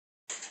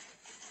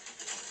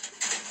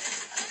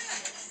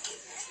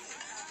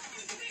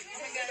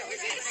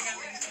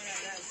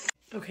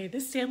Okay,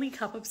 this Stanley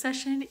Cup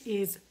obsession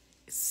is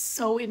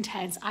so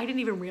intense. I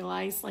didn't even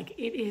realize like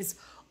it is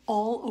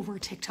all over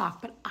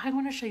TikTok, but I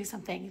want to show you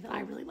something that I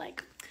really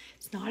like.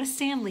 It's not a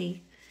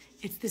Stanley,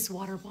 it's this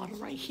water bottle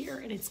right here,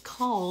 and it's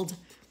called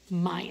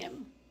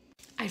Mayim.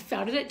 I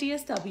found it at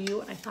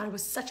DSW and I thought it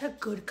was such a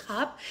good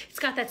cup. It's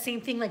got that same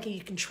thing, like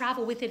you can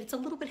travel with it. It's a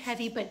little bit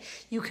heavy, but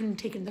you can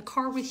take it in the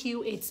car with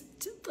you. It's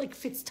like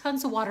fits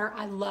tons of water.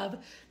 I love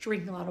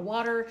drinking a lot of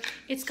water.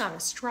 It's got a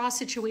straw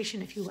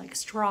situation if you like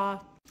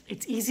straw.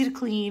 It's easy to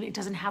clean. It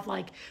doesn't have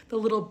like the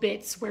little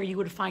bits where you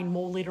would find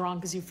mold later on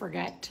because you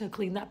forget to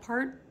clean that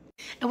part.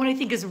 And what I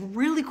think is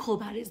really cool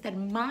about it is that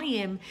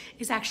Mayim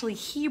is actually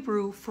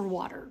Hebrew for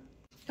water.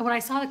 And when I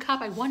saw the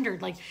cup, I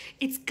wondered, like,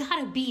 it's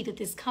gotta be that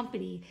this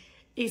company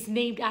is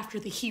named after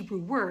the Hebrew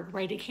word,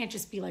 right? It can't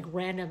just be like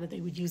random that they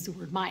would use the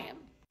word Mayim.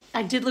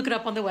 I did look it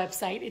up on the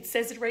website. It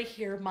says it right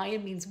here.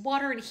 Mayim means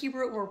water in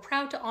Hebrew, and we're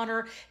proud to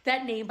honor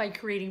that name by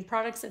creating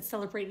products that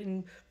celebrate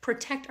and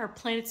protect our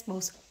planet's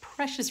most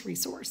precious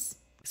resource.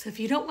 So if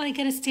you don't want to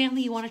get a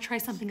Stanley, you want to try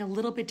something a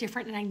little bit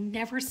different, and I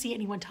never see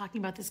anyone talking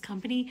about this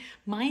company,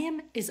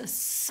 Mayim is a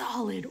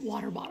solid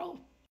water bottle.